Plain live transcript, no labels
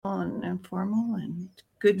and informal. And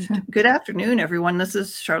good afternoon, everyone. This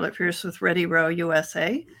is Charlotte Pierce with Ready Row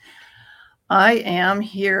USA. I am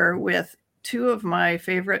here with two of my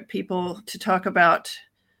favorite people to talk about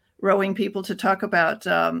rowing people to talk about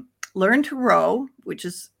Learn to Row, which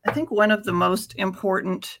is, I think, one of the most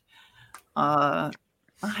important,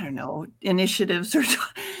 initiatives or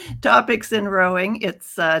topics in rowing.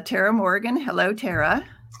 It's Tara Morgan. Hello, Tara.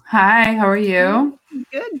 Hi, how are you?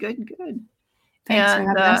 Good. Thanks for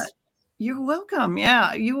having us. You're welcome.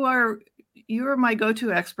 Yeah, you are my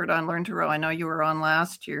go-to expert on Learn to Row. I know you were on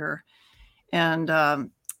last year.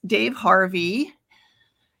 And Dave Harvey,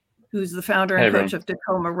 who's the founder and coach of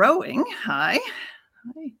Tacoma Rowing. Hi.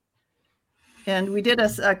 And we did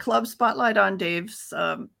a club spotlight on Dave's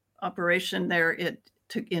operation there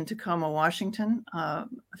in Tacoma, Washington, a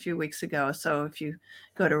few weeks ago. So if you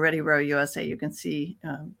go to Ready Row USA, you can see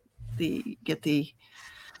the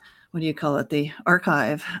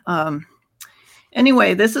archive.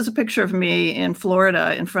 Anyway, this is a picture of me in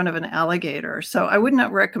Florida in front of an alligator. So I would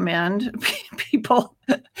not recommend people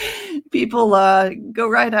go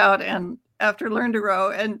right out and after Learn to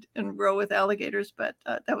Row and row with alligators. But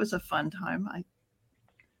that was a fun time.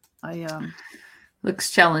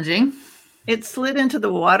 Looks challenging. It slid into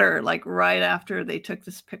the water like right after they took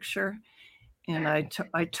this picture, and I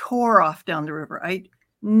tore off down the river. I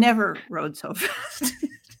never rode so fast.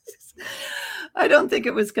 I don't think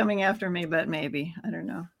it was coming after me, but maybe. I don't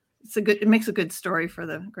know. It makes a good story for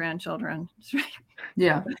the grandchildren.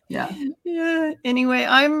 Yeah. Anyway,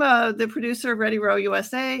 I'm the producer of Ready Row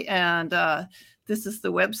USA, and this is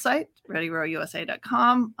the website,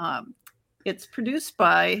 readyrowusa.com. It's produced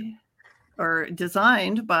by or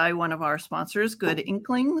designed by one of our sponsors, Good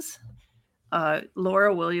Inklings.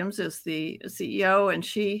 Laura Williams is the CEO, and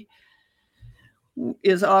she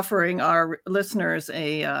is offering our listeners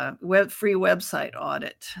a free website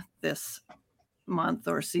audit this month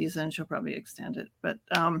or season. She'll probably extend it, but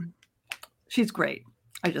she's great.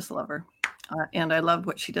 I just love her. And I love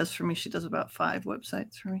what she does for me. She does about 5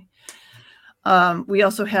 websites for me. We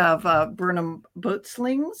also have Burnham Boat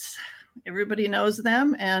Slings. Everybody knows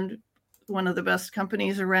them, and one of the best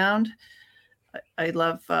companies around. I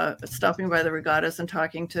love stopping by the regattas and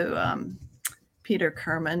talking to Peter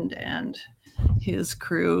Kermond and his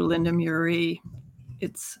crew, Linda Muri.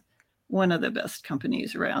 It's one of the best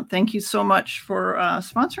companies around. Thank you so much for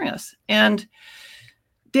sponsoring us. And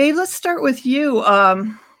Dave, let's start with you.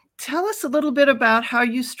 Tell us a little bit about how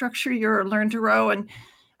you structure your Learn to Row. And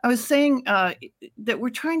I was saying that we're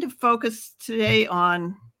trying to focus today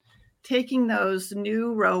on taking those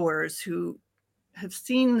new rowers who have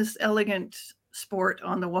seen this elegant sport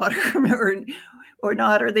on the water or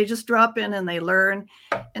not, or they just drop in and they learn.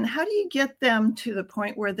 And how do you get them to the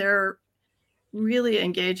point where they're really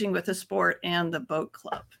engaging with the sport and the boat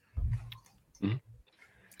club? Mm-hmm.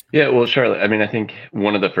 Yeah, well, Charlotte, I mean, I think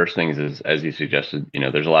one of the first things is, as you suggested,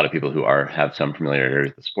 there's a lot of people who have some familiarity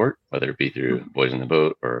with the sport, whether it be through Boys in the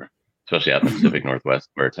Boat or especially out in the Pacific Northwest,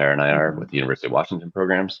 where Tara and I are with the University of Washington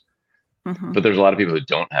programs. Mm-hmm. But there's a lot of people who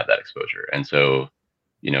don't have that exposure. And so,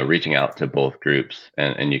 reaching out to both groups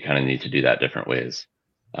and you kind of need to do that different ways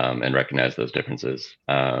and recognize those differences.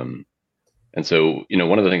 And so,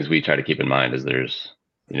 one of the things we try to keep in mind is there's,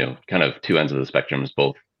 kind of 2 ends of the spectrums,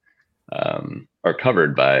 both are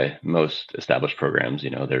covered by most established programs.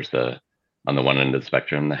 There's on the one end of the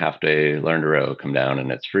spectrum, the half day Learn to Row, come down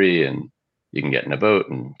and it's free and you can get in a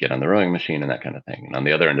boat and get on the rowing machine and that kind of thing. And on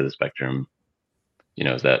the other end of the spectrum,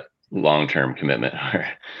 is that long-term commitment or,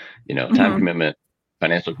 time commitment,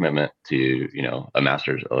 financial commitment to, a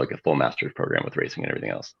master's, like a full master's program with racing and everything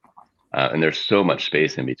else. And there's so much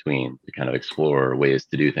space in between to kind of explore ways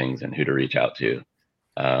to do things and who to reach out to.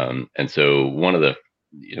 And so one of the,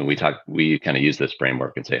 we kind of use this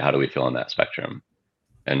framework and say, how do we fill in that spectrum?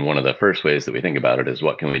 And one of the first ways that we think about it is,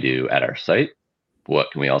 what can we do at our site? What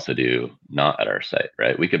can we also do not at our site,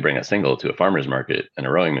 right? We could bring a single to a farmer's market and a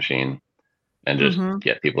rowing machine and just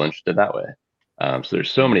get people interested that way. So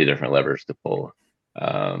there's so many different levers to pull.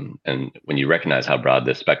 And when you recognize how broad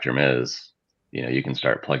this spectrum is, you can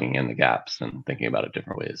start plugging in the gaps and thinking about it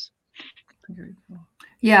different ways.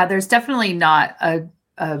 Yeah, there's definitely not a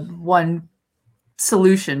one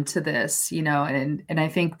solution to this, and I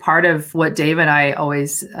think part of what Dave and I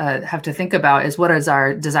always have to think about is, what is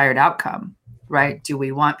our desired outcome, right? Do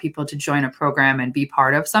we want people to join a program and be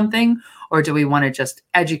part of something, or do we want to just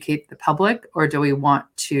educate the public, or do we want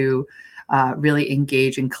to really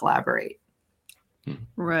engage and collaborate?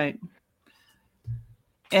 Right.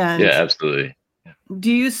 And yeah, absolutely.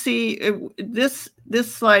 Do you see this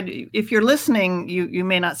slide? If you're listening, you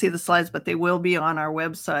may not see the slides, but they will be on our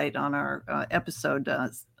website on our episode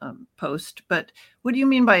post. But what do you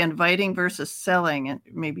mean by inviting versus selling? And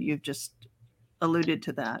maybe you've just alluded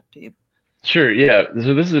to that, Dave. Sure. Yeah.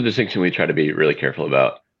 So this is a distinction we try to be really careful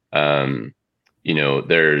about.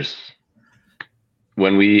 There's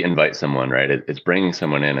when we invite someone, right? It's bringing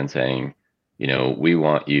someone in and saying, we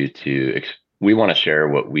want to share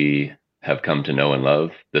what we have come to know and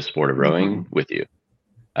love, the sport of rowing, with you.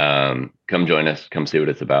 Come join us, come see what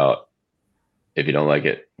it's about. If you don't like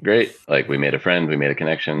it, great. Like, we made a friend, we made a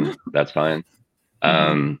connection, that's fine.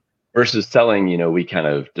 Versus selling, we kind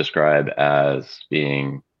of describe as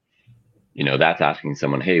being, that's asking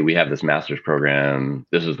someone, hey, we have this master's program,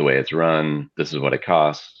 this is the way it's run, this is what it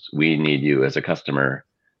costs, we need you as a customer,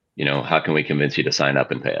 how can we convince you to sign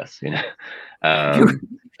up and pay us?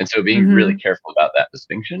 And so being really careful about that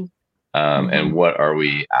distinction. And what are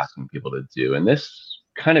we asking people to do? And this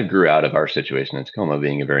kind of grew out of our situation in Tacoma,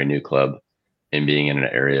 being a very new club and being in an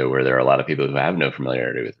area where there are a lot of people who have no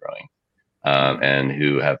familiarity with rowing, and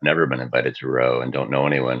who have never been invited to row and don't know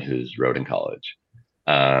anyone who's rowed in college.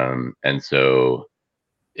 And so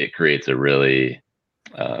it creates a really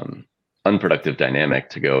unproductive dynamic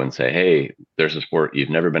to go and say, hey, there's a sport you've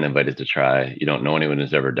never been invited to try. You don't know anyone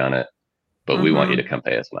who's ever done it, but we want you to come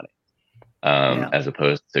pay us money. As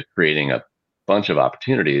opposed to creating a bunch of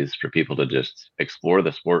opportunities for people to just explore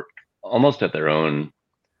the sport almost at their own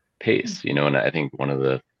pace, and I think one of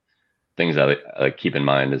the things I keep in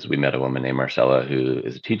mind is we met a woman named Marcella, who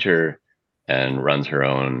is a teacher and runs her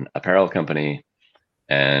own apparel company.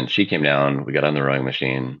 And she came down, we got on the rowing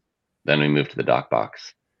machine, then we moved to the dock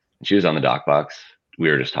box. And she was on the dock box. We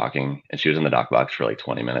were just talking, and she was in the dock box for like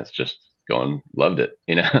 20 minutes, just going, loved it,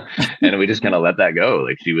 and we just kind of let that go.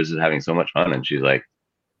 Like, she was just having so much fun, and she's like,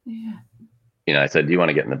 I said, do you want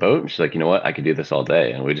to get in the boat? And she's like, you know what, I could do this all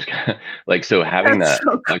day. And we just kind of like, so having That's that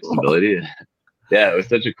so cool. flexibility. Yeah, it was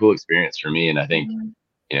such a cool experience for me. And I think,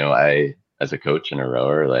 I, as a coach and a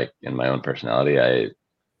rower, like, in my own personality, I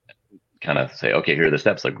kind of say, okay, here are the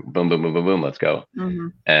steps, like boom, boom, boom, boom, boom, let's go.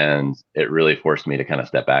 And it really forced me to kind of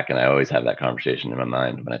step back. And I always have that conversation in my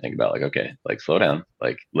mind when I think about, like, okay, like, slow down,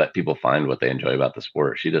 like, let people find what they enjoy about the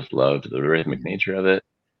sport. She just loved the rhythmic nature of it,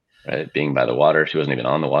 right? Being by the water. She wasn't even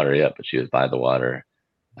on the water yet, but she was by the water.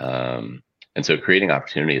 And so creating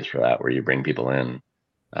opportunities for that, where you bring people in,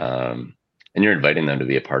 and you're inviting them to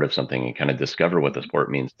be a part of something and kind of discover what the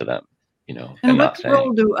sport means to them. And what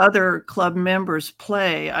role do other club members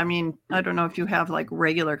play? I mean, I don't know if you have like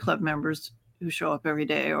regular club members who show up every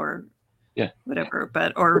day or whatever,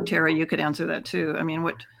 or Terry, you could answer that too. I mean,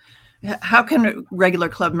 how can regular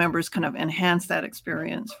club members kind of enhance that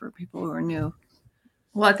experience for people who are new?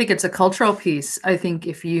 Well, I think it's a cultural piece. I think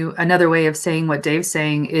another way of saying what Dave's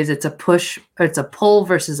saying is it's a pull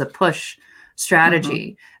versus a push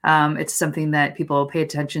strategy. It's something that people pay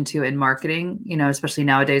attention to in marketing, especially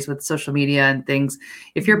nowadays with social media and things.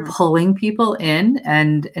 If you're pulling people in,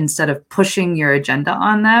 and instead of pushing your agenda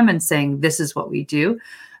on them and saying, this is what we do,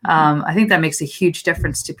 I think that makes a huge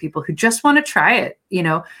difference to people who just want to try it,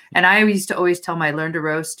 And I used to always tell my Learn to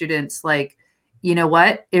Row students, like, you know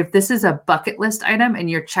what, if this is a bucket list item and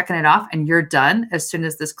you're checking it off and you're done as soon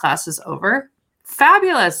as this class is over,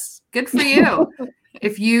 fabulous, good for you.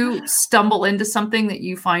 If you stumble into something that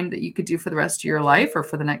you find that you could do for the rest of your life or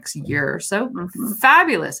for the next year or so,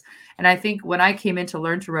 fabulous. And I think when I came in to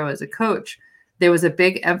Learn to Row as a coach, there was a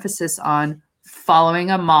big emphasis on following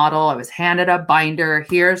a model. I was handed a binder.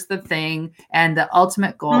 Here's the thing. And the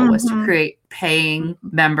ultimate goal was to create paying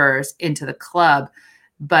members into the club.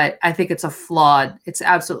 But I think it's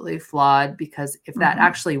absolutely flawed, because if that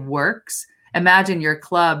actually works, imagine your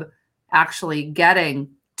club actually getting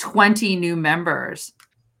 20 new members.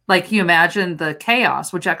 Like, you imagine the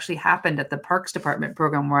chaos, which actually happened at the Parks Department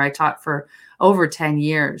program where I taught for over 10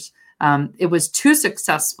 years. It was too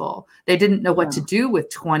successful. They didn't know what to do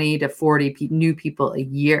with 20 to 40 new people a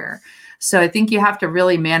year. So I think you have to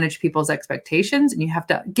really manage people's expectations, and you have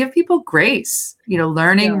to give people grace,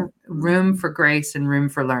 learning, room for grace and room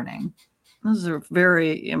for learning. Those are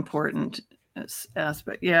very important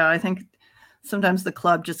aspects. Yeah, I think sometimes the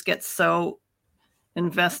club just gets so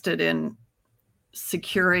invested in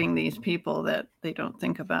securing these people that they don't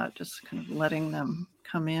think about just kind of letting them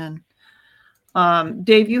come in.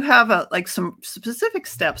 Dave, you have some specific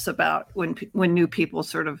steps about when new people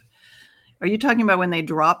sort of, are you talking about when they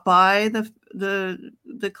drop by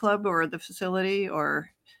the club or the facility, or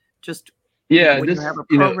just when you have a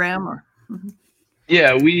program?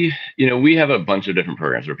 Yeah, we have a bunch of different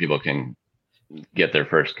programs where people can get their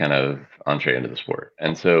first kind of entree into the sport.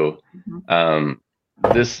 And so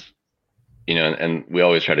this, you know, and we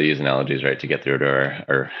always try to use analogies, right, to get through to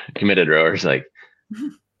our committed rowers, like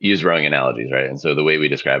use rowing analogies, right? And so the way we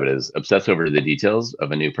describe it is obsess over the details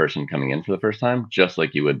of a new person coming in for the first time, just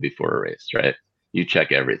like you would before a race, right? You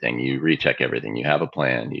check everything, you recheck everything, you have a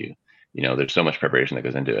plan, you know, there's so much preparation that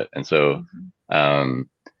goes into it. And so, and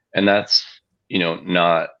that's, you know,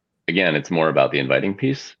 not, again, it's more about the inviting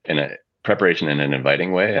piece in a preparation in an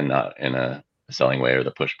inviting way and not in a selling way, or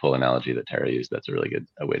the push-pull analogy that Tara used. That's a really good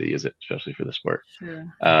way to use it, especially for the sport.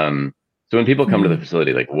 Sure. So when people come to the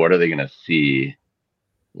facility, like, what are they going to see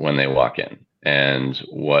when they walk in? And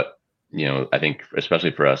what, you know, I think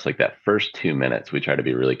especially for us, like that first 2 minutes, we try to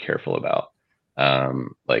be really careful about.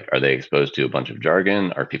 Like, are they exposed to a bunch of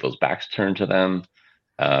jargon? Are people's backs turned to them?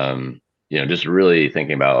 You know, just really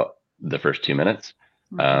thinking about the first 2 minutes,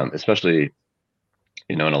 especially,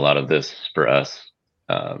 you know, in a lot of this for us,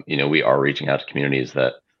 you know, we are reaching out to communities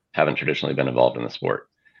that haven't traditionally been involved in the sport.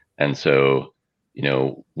 And so, you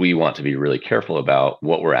know, we want to be really careful about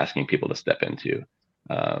what we're asking people to step into.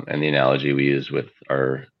 And the analogy we use with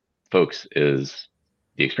our folks is,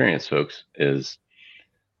 the experienced folks is,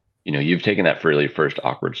 you know, you've taken that really first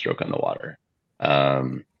awkward stroke on the water,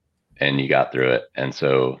 and you got through it. And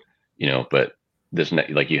so, you know, but this,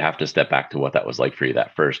 like, you have to step back to what that was like for you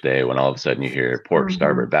that first day, when all of a sudden you hear port,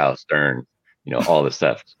 starboard, bow, stern, you know, all this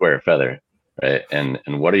stuff, square, feather, right? And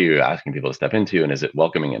what are you asking people to step into? And is it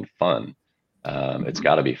welcoming and fun? It's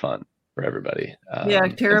got to be fun for everybody. Yeah,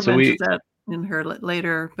 Tara mentions that in her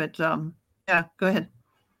later, but yeah, go ahead.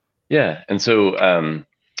 Yeah, and so,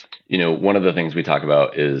 you know, one of the things we talk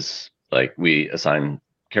about is, like, we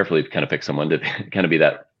carefully kind of pick someone to kind of be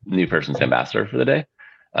that new person's ambassador for the day.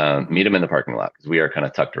 Meet them in the parking lot, because we are kind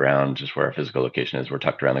of tucked around just where our physical location is. We're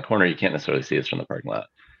tucked around the corner. You can't necessarily see us from the parking lot.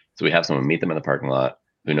 So we have someone meet them in the parking lot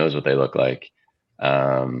who knows what they look like,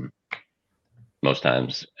 most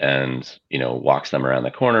times, and, you know, walks them around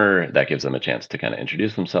the corner. That gives them a chance to kind of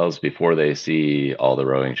introduce themselves before they see all the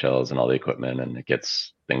rowing shells and all the equipment, and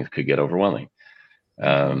things could get overwhelming.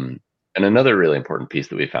 And another really important piece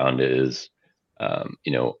that we found is,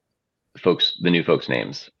 you know, the new folks'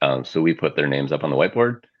 names. So we put their names up on the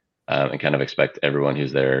whiteboard, and kind of expect everyone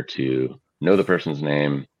who's there to know the person's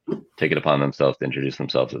name, take it upon themselves to introduce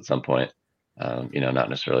themselves at some point. You know, not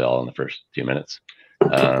necessarily all in the first few minutes,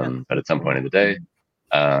 but at some point in the day.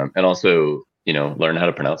 And also, you know, learn how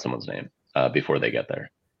to pronounce someone's name before they get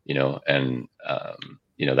there, you know, and,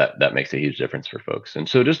 you know, that makes a huge difference for folks. And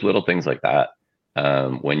so just little things like that,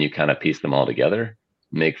 when you kind of piece them all together,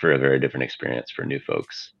 make for a very different experience for new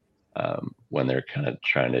folks when they're kind of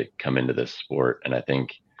trying to come into this sport. And I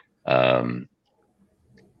think,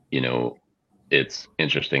 you know, it's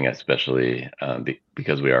interesting, especially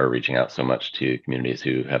because we are reaching out so much to communities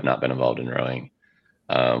who have not been involved in rowing.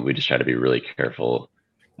 We just try to be really careful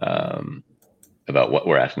about what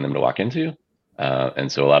we're asking them to walk into.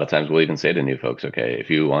 And so a lot of times we'll even say to new folks, okay, if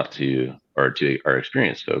you want to, or to our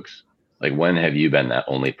experienced folks, like, when have you been that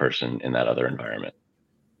only person in that other environment,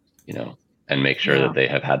 you know, and make sure that they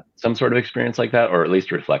have had some sort of experience like that, or at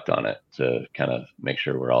least reflect on it to kind of make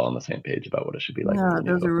sure we're all on the same page about what it should be like. Yeah,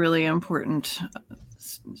 those are really important.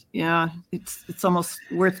 Yeah, it's almost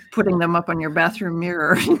worth putting them up on your bathroom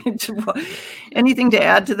mirror. Anything to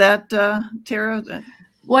add to that, Tara?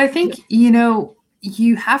 Well, I think, you know,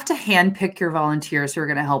 you have to handpick your volunteers who are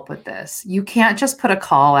going to help with this. You can't just put a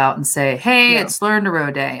call out and say, hey, it's Learn to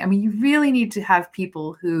Row Day. I mean, you really need to have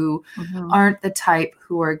people who aren't the type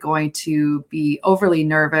who are going to be overly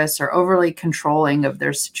nervous or overly controlling of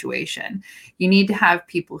their situation. You need to have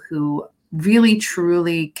people who really,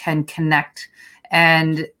 truly can connect,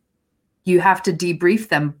 and you have to debrief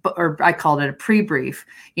them, or I called it a pre-brief,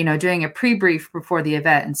 you know, doing a pre-brief before the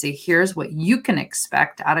event and say, here's what you can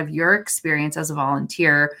expect out of your experience as a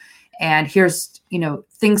volunteer. And here's, you know,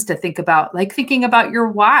 things to think about, like thinking about your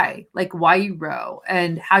why, like why you row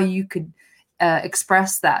and how you could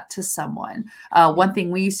express that to someone. One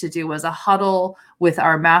thing we used to do was a huddle with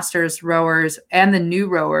our masters rowers and the new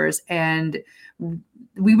rowers. And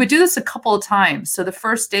we would do this a couple of times. So the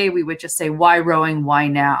first day we would just say, why rowing? Why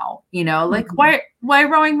now? You know, like, why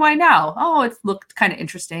rowing? Why now? Oh, it looked kind of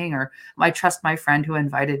interesting, or I trust my friend who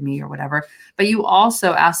invited me, or whatever. But you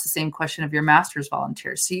also ask the same question of your master's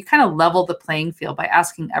volunteers. So you kind of level the playing field by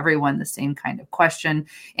asking everyone the same kind of question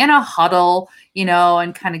in a huddle, you know,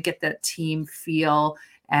 and kind of get that team feel.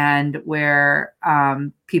 And where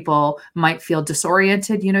people might feel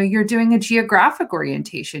disoriented, you know, you're doing a geographic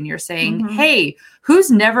orientation. You're saying, hey, who's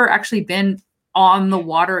never actually been on the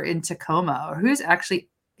water in Tacoma, or who's actually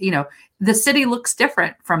the city looks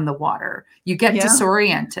different from the water. You get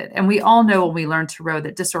disoriented. And we all know when we learn to row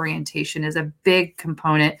that disorientation is a big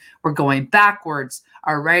component. We're going backwards.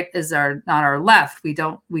 Our right is not our left. We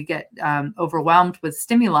get overwhelmed with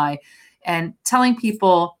stimuli, and telling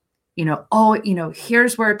people,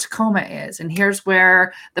 here's where Tacoma is, and here's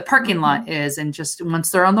where the parking lot is. And just once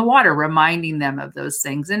they're on the water, reminding them of those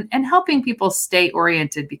things and helping people stay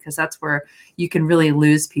oriented, because that's where you can really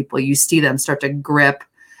lose people. You see them start to grip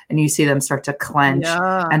and you see them start to clench,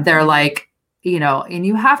 and they're like, and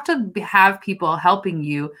you have to have people helping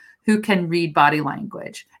you who can read body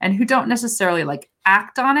language and who don't necessarily like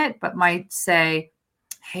act on it, but might say,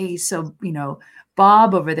 hey, so,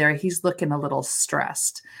 Bob over there, he's looking a little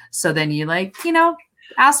stressed. So then you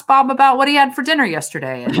ask Bob about what he had for dinner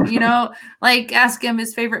yesterday, and, ask him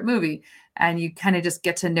his favorite movie, and you kind of just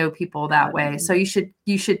get to know people that way. So you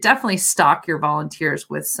should definitely stock your volunteers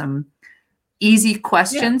with some easy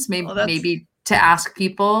questions, maybe to ask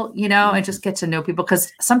people, and just get to know people.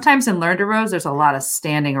 Because sometimes in Learn to Rows, there's a lot of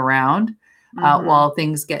standing around while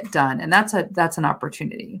things get done. And that's an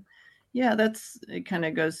opportunity. Yeah, it kind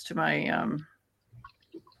of goes to my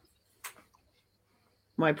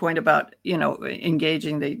point about,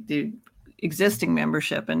 engaging the existing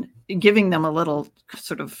membership and giving them a little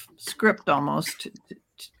sort of script almost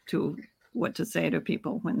to what to say to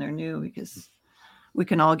people when they're new, because we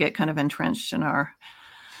can all get kind of entrenched in our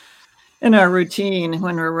routine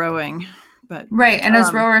when we're rowing. But right. And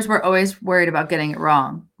as rowers, we're always worried about getting it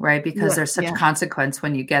wrong, right? Because there's such a consequence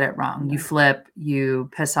when you get it wrong. You flip, you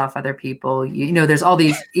piss off other people. There's all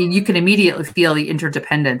these, you can immediately feel the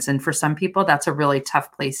interdependence. And for some people, that's a really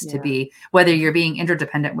tough place to be, whether you're being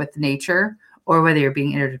interdependent with nature or whether you're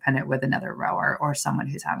being interdependent with another rower or someone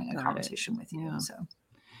who's having a conversation with you. So,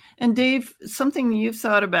 and Dave, something you've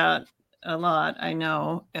thought about a lot, I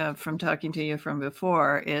know, from talking to you from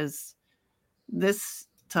before, is this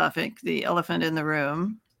topic, the elephant in the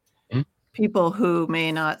room. People who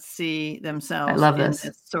may not see themselves in this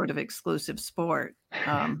sort of exclusive sport.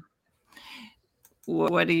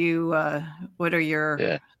 What are your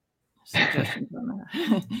suggestions on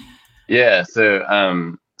that? Yeah.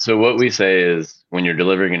 So what we say is, when you're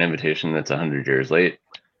delivering an invitation that's 100 years late,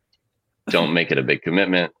 don't make it a big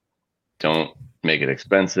commitment. Don't make it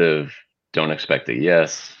expensive. Don't expect a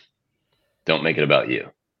yes. Don't make it about you,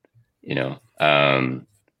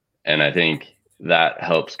 and I think that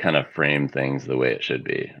helps kind of frame things the way it should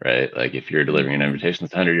be, right? Like, if you're delivering an invitation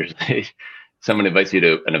that's 100 years late, someone invites you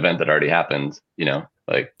to an event that already happened, you might,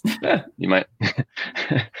 you might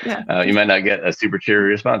not get a super cheery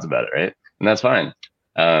response about it, right? And that's fine.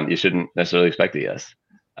 You shouldn't necessarily expect a yes.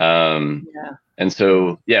 And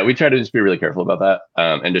so, we try to just be really careful about that,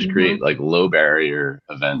 and just create like low barrier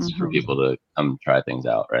events for people to come try things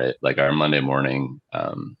out, right? Like our Monday morning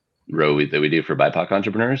row that we do for BIPOC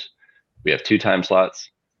entrepreneurs. We have 2 time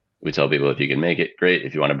slots. We tell people, if you can make it, great.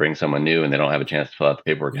 If you want to bring someone new and they don't have a chance to fill out the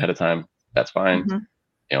paperwork ahead of time, that's fine.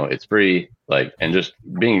 It's free. And just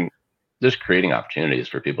creating opportunities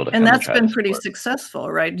for people to. And that's been pretty successful,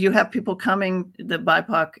 right? You have people coming, the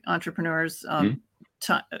BIPOC entrepreneurs.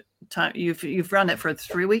 You've run it for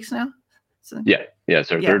 3 weeks now. So. Yeah.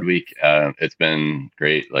 It's our 3rd week. It's been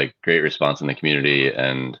great, great response in the community,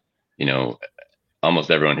 and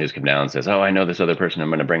almost everyone who's come down says, "Oh, I know this other person I'm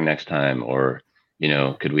going to bring next time," or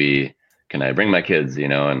can I bring my kids?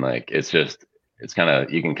 And it's kind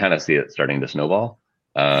of, you can kind of see it starting to snowball,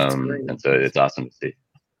 and so it's awesome to see.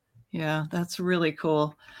 Yeah, that's really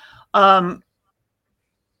cool. And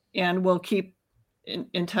we'll keep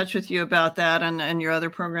in touch with you about that and your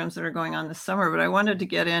other programs that are going on this summer. But I wanted to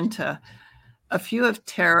get into a few of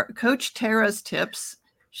Coach Tara's tips.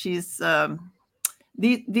 She's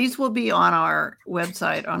these will be on our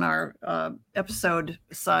website, on our episode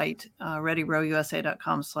site,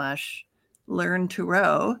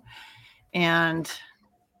 readyrowusa.com/learn-to-row. And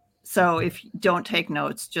so if you don't take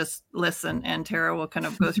notes, just listen, and Tara will kind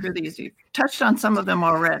of go through these. You touched on some of them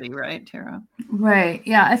already, right, Tara? Right.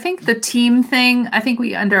 Yeah. I think the team thing, I think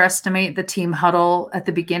we underestimate the team huddle at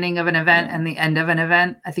the beginning of an event and the end of an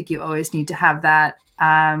event. I think you always need to have that,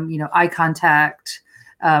 eye contact.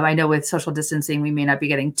 I know with social distancing, we may not be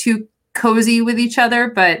getting too cozy with each other,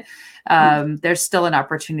 but there's still an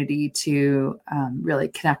opportunity to really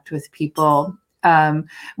connect with people.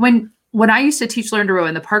 When I used to teach Learn to Row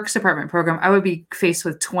in the Parks Department program, I would be faced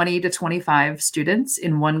with 20 to 25 students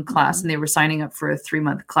in one class, and they were signing up for a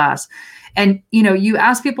 3-month class. And, you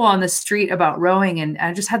ask people on the street about rowing, and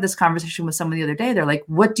I just had this conversation with someone the other day. They're like,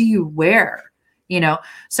 "What do you wear?" you know.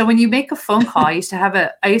 So when you make a phone call, I used to have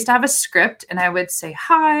a script, and I would say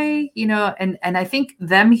hi, you know, and I think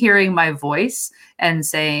them hearing my voice and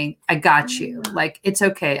saying, I got you, like, it's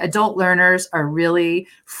okay. Adult learners are really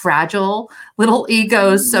fragile little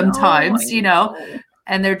egos sometimes, you know,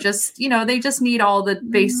 and they're just, you know, they just need all the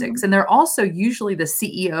basics. And they're also usually the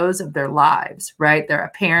CEOs of their lives, right? They're a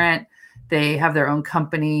parent, they have their own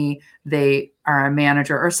company, they are a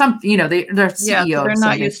manager or something, you know, they're CEO. Yeah, they're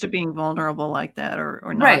not used to being vulnerable like that,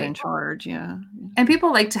 or not in charge. Yeah. And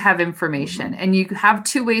people like to have information, and you have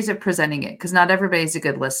two ways of presenting it, because not everybody's a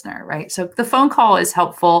good listener, right? So the phone call is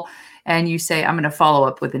helpful, and you say, I'm going to follow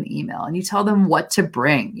up with an email, and you tell them what to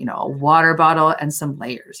bring, you know, a water bottle and some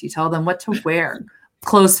layers. You tell them what to wear,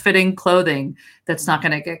 close-fitting clothing that's not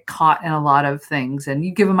going to get caught in a lot of things. And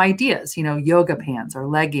you give them ideas, you know, yoga pants or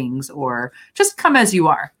leggings, or just come as you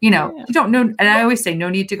are, you know, you don't know. And I always say, no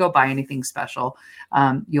need to go buy anything special.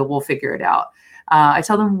 We'll figure it out. I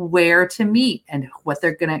tell them where to meet and what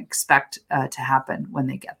they're going to expect to happen when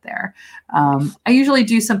they get there. I usually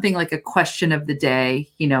do something like a question of the day,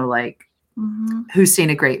 you know, like who's seen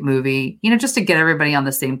a great movie, you know, just to get everybody on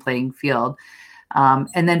the same playing field.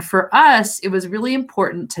 And then for us, it was really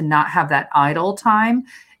important to not have that idle time.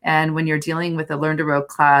 And when you're dealing with a Learn to Row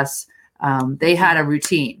class, they had a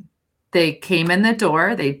routine. They came in the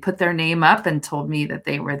door, they put their name up and told me that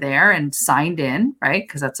they were there and signed in, right?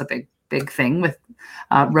 Because that's a big thing with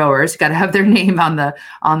rowers. You got to have their name on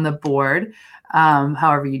the board,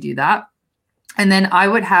 however you do that. And then I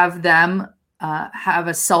would have them have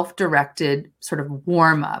a self-directed sort of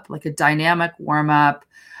warm-up, like a dynamic warm-up.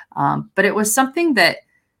 But it was something that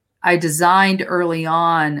I designed early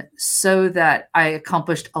on so that I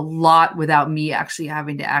accomplished a lot without me actually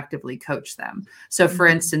having to actively coach them. So for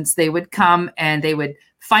instance, they would come and they would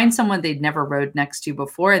find someone they'd never rowed next to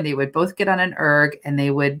before, and they would both get on an erg and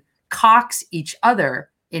they would cox each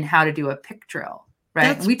other in how to do a pick drill,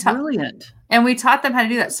 right? That's brilliant. And we taught them how to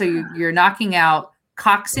do that. So you're knocking out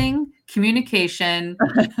coxing, communication,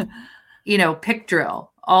 you know, pick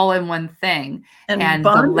drill, all in one thing. And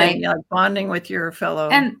bonding, bonding with your fellow.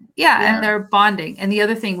 And and they're bonding. And the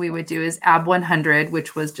other thing we would do is AB 100,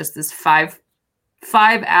 which was just this five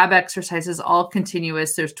ab exercises, all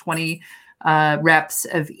continuous. There's 20 reps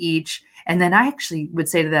of each. And then I actually would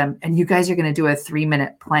say to them, and you guys are going to do a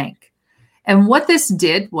 3-minute plank. And what this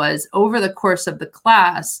did was, over the course of the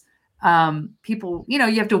class, people, you know,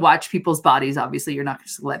 you have to watch people's bodies. Obviously, you're not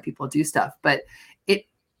just going to let people do stuff, but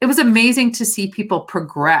it was amazing to see people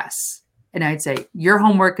progress. And I'd say, your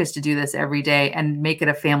homework is to do this every day and make it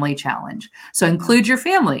a family challenge. So include your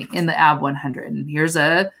family in the AB 100. And here's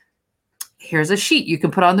a sheet you can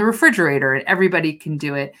put on the refrigerator, and everybody can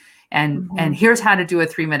do it. And here's how to do a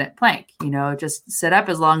 3-minute plank. You know, just sit up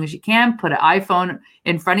as long as you can, put an iPhone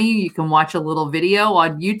in front of you. You can watch a little video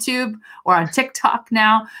on YouTube or on TikTok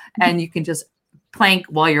now, and you can just plank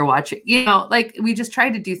while you're watching. You know, like, we just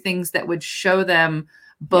tried to do things that would show them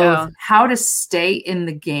both how to stay in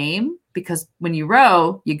the game, because when you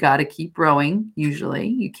row, you got to keep rowing. Usually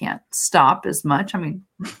you can't stop as much. I mean,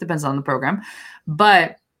 it depends on the program,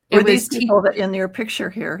 but it was people that in your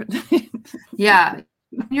picture here.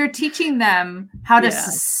 You're teaching them how to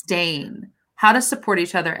sustain, how to support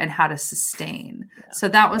each other, and how to sustain. So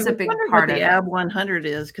that was a big part of the AB 100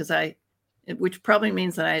 is, because which probably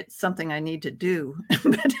means that it's something I need to do.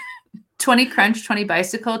 20 crunch, 20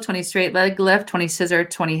 bicycle, 20 straight leg lift, 20 scissor,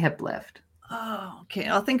 20 hip lift. Oh, okay.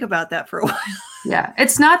 I'll think about that for a while. Yeah.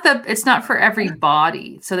 It's not for every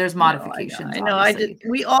body. So there's modifications. I know.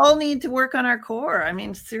 We all need to work on our core. I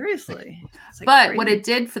mean, seriously. But what it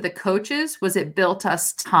did for the coaches was it built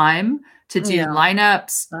us time to do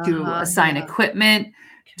lineups, to assign equipment,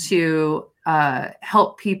 to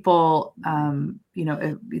help people, you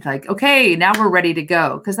know, like, okay, now we're ready to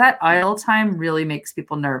go. Because that idle time really makes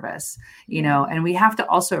people nervous, you know, and we have to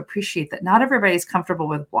also appreciate that not everybody's comfortable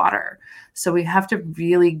with water. So we have to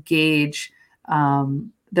really gauge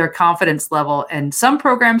their confidence level. And some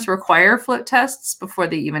programs require float tests before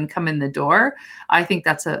they even come in the door. I think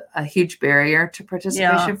that's a huge barrier to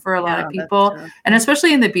participation for a lot of people. And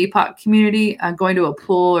especially in the BPOC community, going to a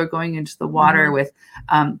pool or going into the water with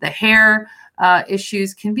the hair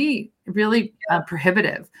issues can be really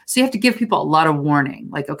prohibitive. So you have to give people a lot of warning,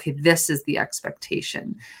 like, okay, this is the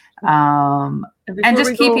expectation. And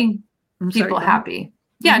just keeping people happy.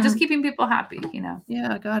 Yeah, just keeping people happy, you know.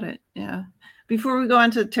 Yeah, got it. Yeah. Before we go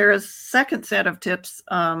on to Tara's second set of tips,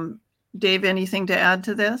 Dave, anything to add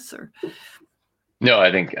to this? Or? No,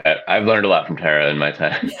 I think I've learned a lot from Tara in my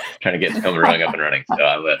time trying to get film rowing up and running. So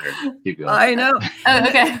I'll let her keep going. I know.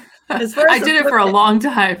 Okay. As far as I did it for a long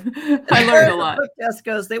time. I learned a lot. The test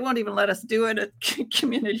goes, they won't even let us do it at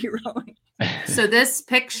community rowing. So this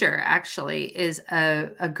picture actually is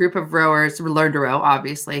a group of rowers who learned to row,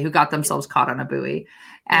 obviously, who got themselves caught on a buoy.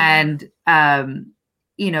 And,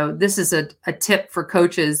 this is a tip for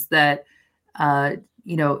coaches that,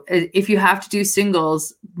 if you have to do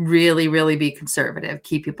singles, really, really be conservative,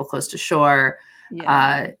 keep people close to shore.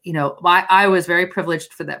 Yeah. I was very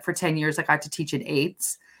privileged for 10 years. I got to teach in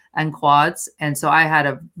eights and quads. And so I had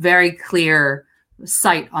a very clear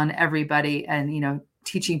sight on everybody and,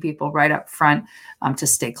 teaching people right up front to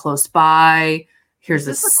stay close by. Here's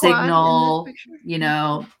a signal,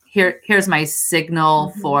 here's my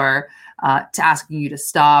signal for to asking you to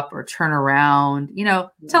stop or turn around,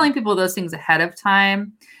 telling people those things ahead of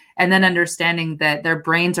time. And then understanding that their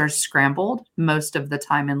brains are scrambled most of the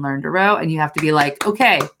time in Learn to Row. And you have to be like,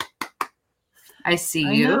 okay, I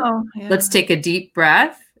see you. Yeah. Let's take a deep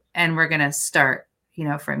breath and we're going to start,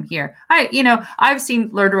 from here. I've seen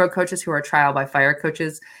Learn to Row coaches who are trial by fire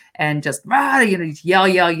coaches and just,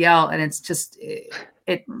 yell. And it's just,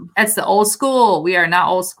 it's the old school. We are not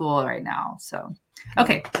old school right now. So,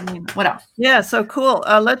 okay. What else? Yeah. So cool.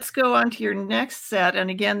 Let's go on to your next set. And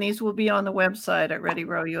again, these will be on the website at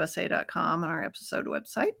readyrowusa.com, our episode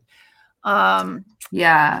website.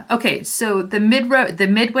 Okay. So the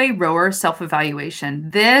midway rower self-evaluation,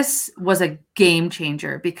 this was a game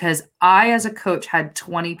changer because I, as a coach, had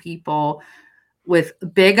 20 people with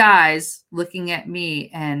big eyes looking at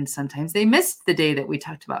me. And sometimes they missed the day that we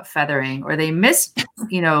talked about feathering, or they missed,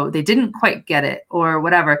 they didn't quite get it or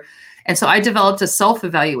whatever. And so I developed a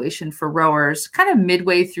self-evaluation for rowers kind of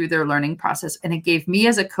midway through their learning process. And it gave me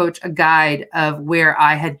as a coach a guide of where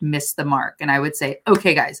I had missed the mark. And I would say,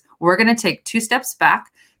 okay, guys, we're going to take 2 steps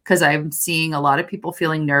back because I'm seeing a lot of people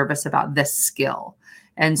feeling nervous about this skill.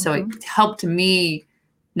 And so it helped me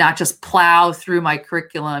not just plow through my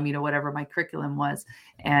curriculum, whatever my curriculum was.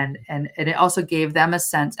 And it also gave them a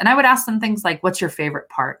sense. And I would ask them things like, what's your favorite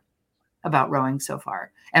part about rowing so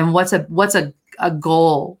far? And what's a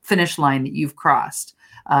goal finish line that you've crossed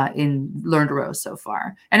in Learn to Row so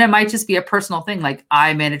far? And it might just be a personal thing. Like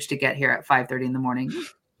I managed to get here at 5:30 in the morning,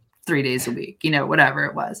 3 days a week, whatever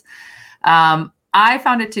it was. I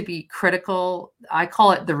found it to be critical. I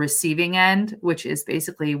call it the receiving end, which is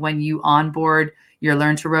basically when you onboard your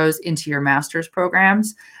Learn to Rows into your master's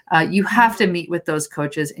programs, you have to meet with those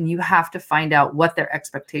coaches and you have to find out what their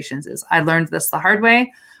expectations is. I learned this the hard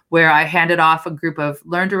way, where I handed off a group of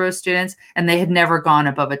Learn to Row students and they had never gone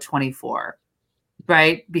above a 24,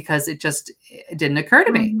 right? Because it didn't occur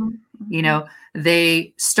to me.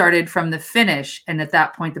 They started from the finish. And at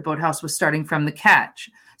that point, the boathouse was starting from the catch.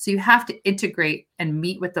 So you have to integrate and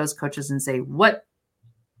meet with those coaches and say,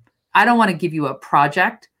 I don't want to give you a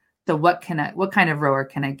project. So what kind of rower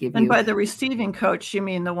can I give you? And by the receiving coach, you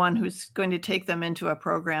mean the one who's going to take them into a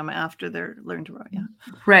program after they're Learn to Row, yeah.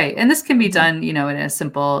 Right. And this can be done, in a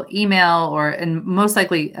simple email and most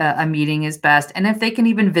likely a meeting is best. And if they can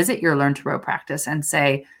even visit your Learn to Row practice and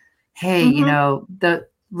say, hey,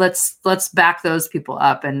 let's back those people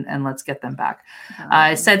up and let's get them back.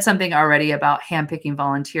 I said something already about handpicking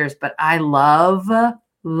volunteers, but I love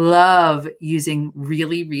using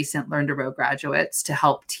really recent Learn to Row graduates to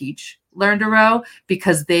help teach Learn to Row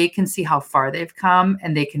because they can see how far they've come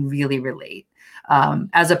and they can really relate,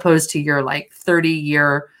 as opposed to your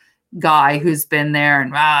 30-year guy who's been there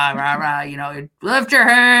and rah, rah, rah, lift your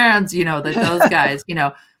hands, those guys,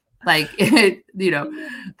 the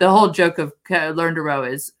whole joke of Learn to Row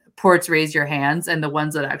is ports raise your hands and the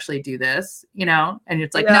ones that actually do this, and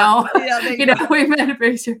it's like, no, we meant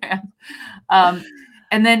raise your hand.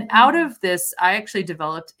 And then out of this, I actually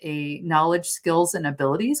developed a knowledge, skills, and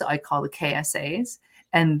abilities I call the KSAs.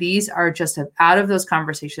 And these are just out of those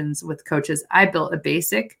conversations with coaches. I built a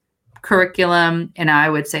basic curriculum and I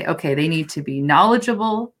would say, okay, they need to be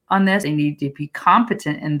knowledgeable on this. They need to be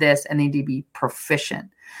competent in this and they need to be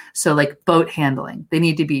proficient. So like boat handling, they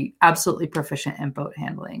need to be absolutely proficient in boat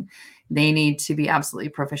handling. They need to be absolutely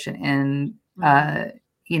proficient in,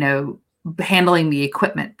 handling the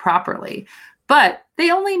equipment properly. But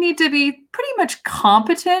they only need to be pretty much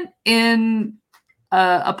competent in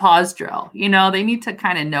a pause drill. They need to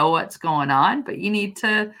kind of know what's going on, but you need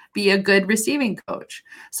to be a good receiving coach.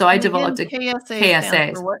 So I developed a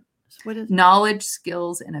KSA. What is knowledge,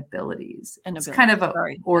 skills, and abilities? It's kind of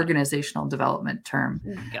an organizational development term.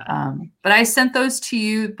 But I sent those to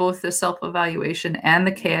you, both the self-evaluation and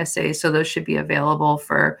the KSA. So those should be available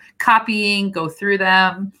for copying, go through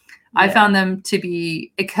them. I found them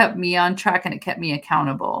it kept me on track and it kept me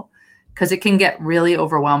accountable because it can get really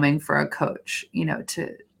overwhelming for a coach,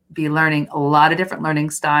 to be learning a lot of different learning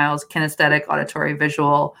styles, kinesthetic, auditory,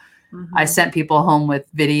 visual. I sent people home with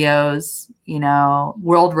videos.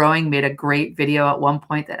 World Rowing made a great video at one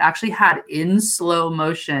point that actually had in slow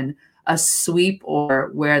motion a sweep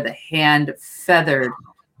oar where the hand feathered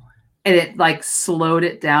and it like slowed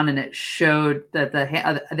it down and it showed that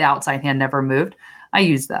the outside hand never moved. I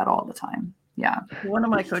use that all the time. Yeah. One of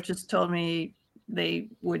my coaches told me they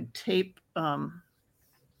would tape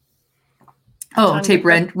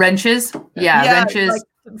wrenches. Yeah, wrenches, like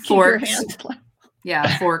forks.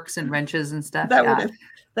 Yeah, forks and wrenches and stuff.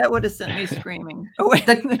 That would have sent me screaming.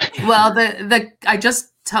 I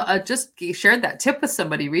just shared that tip with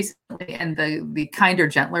somebody recently, and the kinder,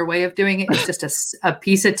 gentler way of doing it is just a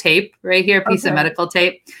piece of tape right here, piece of medical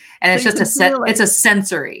tape, and it's just it's a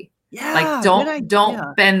sensory. Yeah, like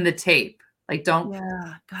don't bend the tape. Like don't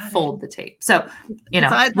fold the tape. So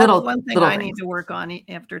that's one thing I need to work on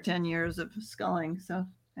after 10 years of sculling. So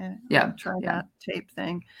I'll try that tape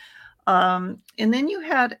thing. And then you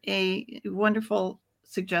had a wonderful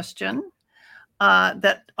suggestion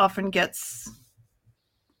that often gets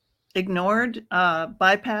ignored,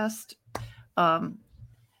 bypassed,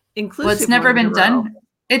 inclusive. Well, it's never been done.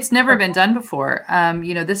 It's never been done before.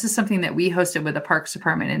 This is something that we hosted with the Parks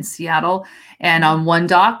Department in Seattle. And on one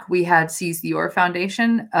dock, we had Seize the Oar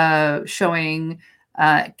Foundation showing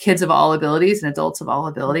kids of all abilities and adults of all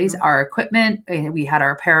abilities our equipment. We had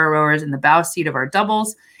our para rowers in the bow seat of our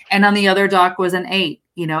doubles. And on the other dock was an 8,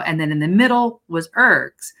 and then in the middle was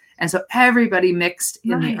ergs. And so everybody mixed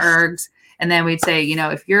in the ergs. And then we'd say,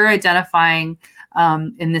 if you're identifying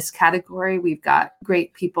in this category, we've got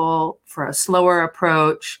great people for a slower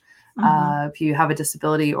approach. If you have a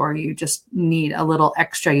disability or you just need a little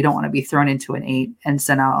extra, you don't want to be thrown into an 8 and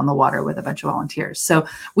sent out on the water with a bunch of volunteers. So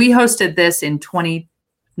we hosted this in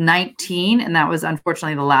 2019, and that was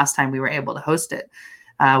unfortunately the last time we were able to host it.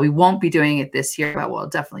 We won't be doing it this year, but we'll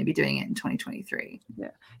definitely be doing it in 2023. Yeah.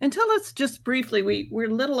 And tell us just briefly, we're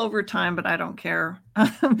a little over time, but I don't care.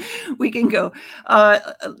 We can go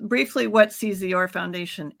briefly what Seize the Oar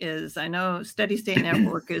Foundation is. I know Steady State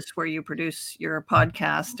Network is where you produce your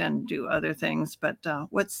podcast and do other things, but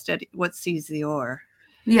what's Seize the Oar?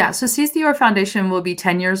 Yeah, so Seize the Oar Foundation will be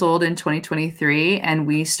 10 years old in 2023, and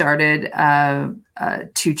we started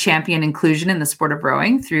to champion inclusion in the sport of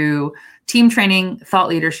rowing through team training, thought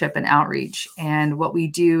leadership, and outreach. And what we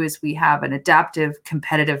do is we have an adaptive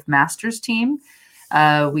competitive masters team.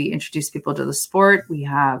 We introduce people to the sport. We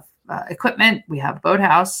have equipment. We have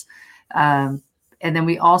boathouse. And then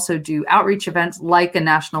we also do outreach events like a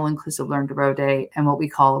National Inclusive Learn to Row Day and what we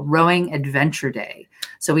call Rowing Adventure Day.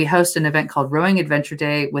 So we host an event called Rowing Adventure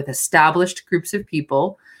Day with established groups of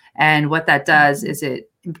people. And what that does is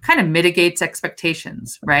it kind of mitigates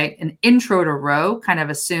expectations, right? An intro to row kind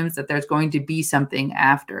of assumes that there's going to be something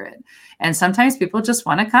after it. And sometimes people just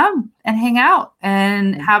want to come and hang out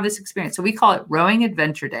and have this experience. So we call it Rowing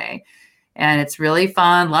Adventure Day. And it's really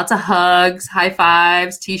fun. Lots of hugs, high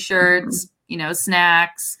fives, t-shirts,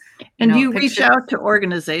 snacks. And you reach out to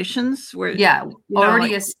organizations where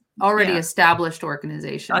already established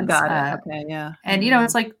organizations. I got it. Okay, yeah. And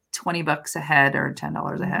it's like $20 a head or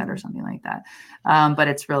 $10 a head or something like that. But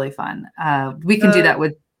it's really fun. We can do that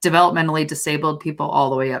with developmentally disabled people all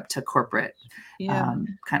the way up to corporate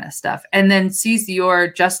kind of stuff. And then Seize the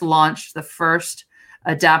Oar just launched the first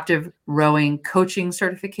adaptive rowing coaching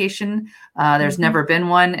certification. There's never been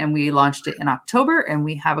one, and we launched it in October, and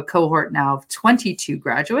we have a cohort now of 22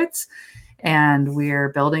 graduates. And we're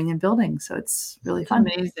building and building. So it's really fun.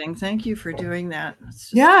 Amazing. Thank you for doing that.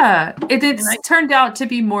 It's turned out to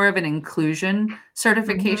be more of an inclusion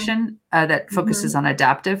certification that focuses on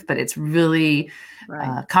adaptive, but it's really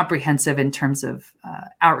comprehensive in terms of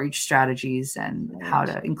outreach strategies and how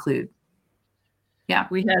to include. Yeah.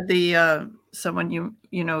 We had the someone you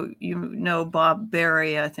know Bob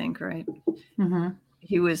Berry, I think, right?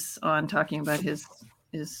 He was on talking about his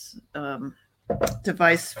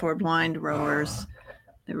device for blind rowers,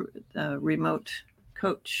 the remote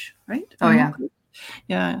coach, right? Oh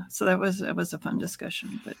yeah. So that was a fun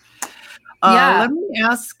discussion. But let me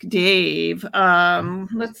ask Dave.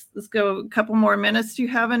 Let's go a couple more minutes. Do you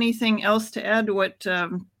have anything else to add to what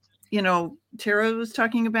Tara was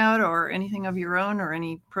talking about, or anything of your own, or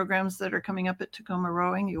any programs that are coming up at Tacoma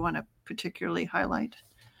Rowing you want to particularly highlight?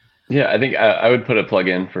 Yeah, I think I would put a plug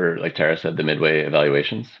in for, like Tara said, the midway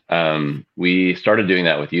evaluations. We started doing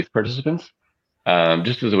that with youth participants,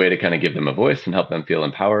 just as a way to kind of give them a voice and help them feel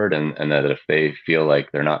empowered, and that if they feel like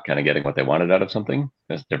they're not kind of getting what they wanted out of something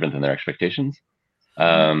that's different than their expectations,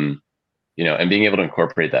 and being able to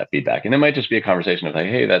incorporate that feedback. And it might just be a conversation of like,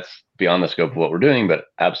 hey, that's beyond the scope of what we're doing, but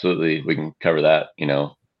absolutely we can cover that,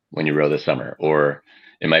 when you row this summer, or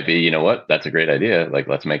it might be, you know what, that's a great idea. Like,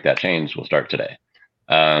 let's make that change. We'll start today.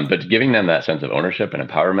 But giving them that sense of ownership and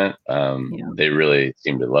empowerment, they really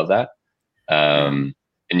seem to love that. And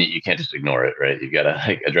you can't just ignore it, right? You've got to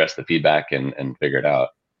like address the feedback and figure it out.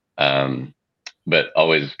 But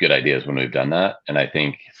always good ideas when we've done that. And I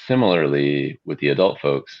think similarly with the adult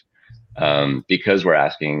folks, because we're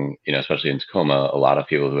asking, you know, especially in Tacoma, a lot of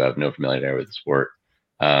people who have no familiarity with the sport,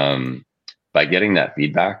 by getting that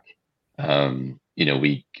feedback, you know,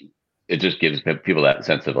 it just gives people that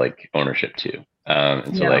sense of like ownership too.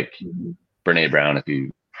 And so like Brene Brown, if you're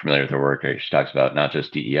familiar with her work, she talks about not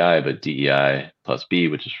just DEI, but DEI plus B,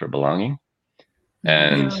 which is for belonging.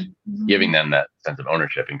 And giving them that sense of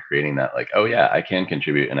ownership and creating that like, oh yeah, I can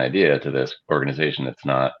contribute an idea to this organization. It's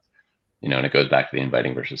not, you know, and it goes back to the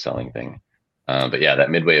inviting versus selling thing. But yeah,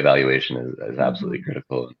 that midway evaluation is absolutely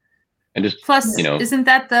critical. And just plus, you know, isn't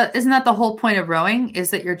that the whole point of rowing,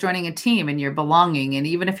 is that you're joining a team and you're belonging. And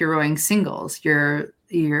even if you're rowing singles,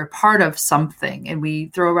 you're part of something. And we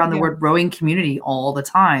throw around the word rowing community all the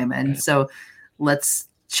time. And so let's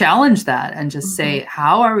challenge that and just say,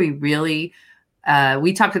 how are we really,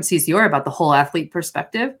 we talked at CCOR about the whole athlete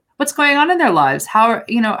perspective. What's going on in their lives? How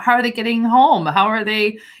are they getting home? How are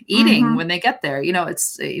they eating when they get there? You know,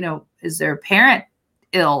 it's, you know, is their parent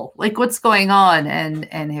ill? Like, what's going on?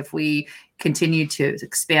 And if we continue to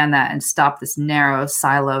expand that and stop this narrow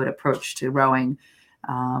siloed approach to rowing,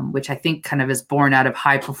 which I think kind of is born out of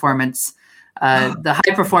high performance, the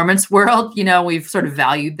high performance world, you know, we've sort of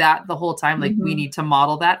valued that the whole time. Like we need to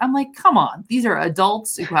model that. I'm like, come on, these are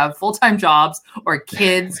adults who have full-time jobs or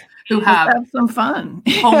kids who have some fun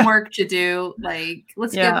homework to do. Like,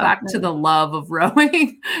 let's get back to the love of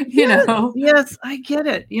rowing, you know? Yes, I get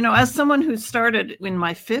it. You know, as someone who started in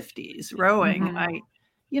my 50s rowing,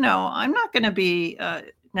 I'm not going to be a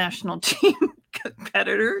national team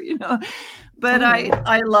competitor, you know, but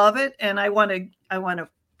I love it. And I want to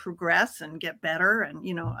progress and get better. And,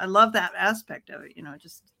 you know, I love that aspect of it, you know,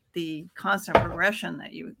 just the constant progression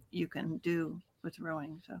that you can do with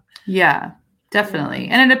rowing. So, yeah. Definitely.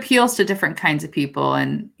 And it appeals to different kinds of people.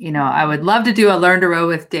 And, you know, I would love to do a Learn to Row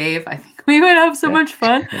with Dave. I think we would have so much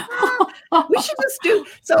fun. We should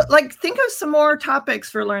just think of some more topics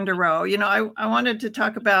for Learn to Row. You know, I wanted to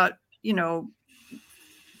talk about, you know,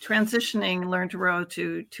 transitioning Learn to Row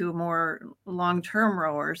to more long-term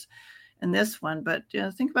rowers in this one. But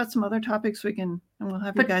think about some other topics and we'll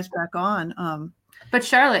have you guys back on. But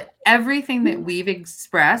Charlotte, everything that we've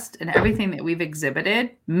expressed and everything that we've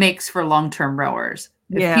exhibited makes for long-term rowers.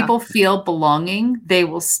 If people feel belonging, they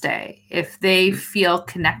will stay. If they feel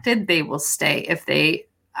connected, they will stay. If they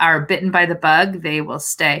are bitten by the bug, they will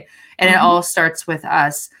stay. And it all starts with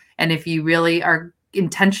us. And if you really are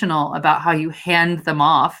intentional about how you hand them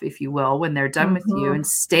off, if you will, when they're done with you and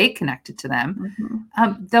stay connected to them,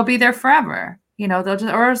 they'll be there forever. You know, they'll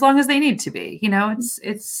just, or as long as they need to be. You know,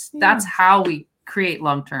 that's how we create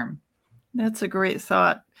long-term. That's a great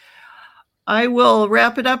thought. I will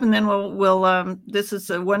wrap it up and then we'll this is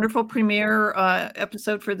a wonderful premiere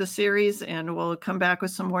episode for the series, and we'll come back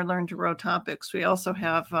with some more Learn to Row topics. We also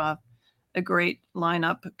have a great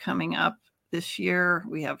lineup coming up this year.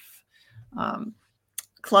 We have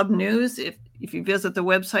club news. If you visit the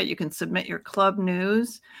website, you can submit your club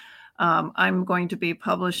news. I'm going to be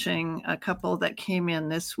publishing a couple that came in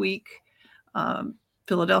this week.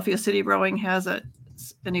 Philadelphia City Rowing has an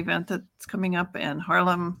event that's coming up, and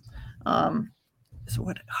Harlem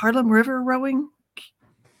River Rowing,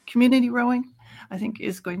 Community Rowing, I think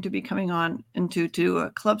is going to be coming on into a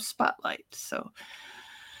club spotlight. So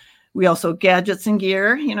we also gadgets and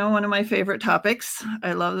gear, you know, one of my favorite topics.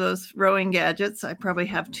 I love those rowing gadgets. I probably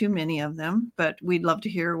have too many of them, but we'd love to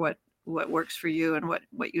hear what works for you and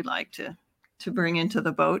what you'd like to bring into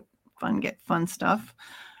the boat. Fun stuff.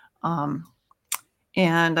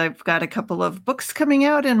 And I've got a couple of books coming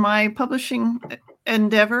out in my publishing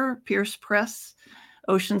endeavor. Pierce Press,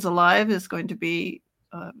 Oceans Alive is going to be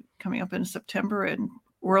coming up in September, and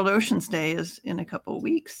World Oceans Day is in a couple of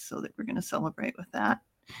weeks, so that we're going to celebrate with that.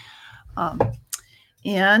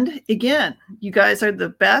 And again, you guys are the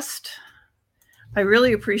best. I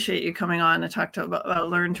really appreciate you coming on and talk about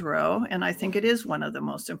Learn to Row, and I think it is one of the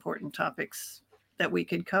most important topics that we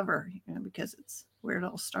could cover, you know, because it's where it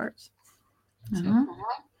all starts.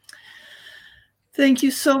 Thank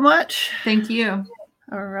you so much. Thank you.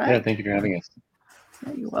 All right. Yeah, thank you for having us.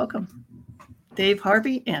 You're welcome. Dave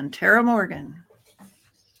Harvey and Tara Morgan.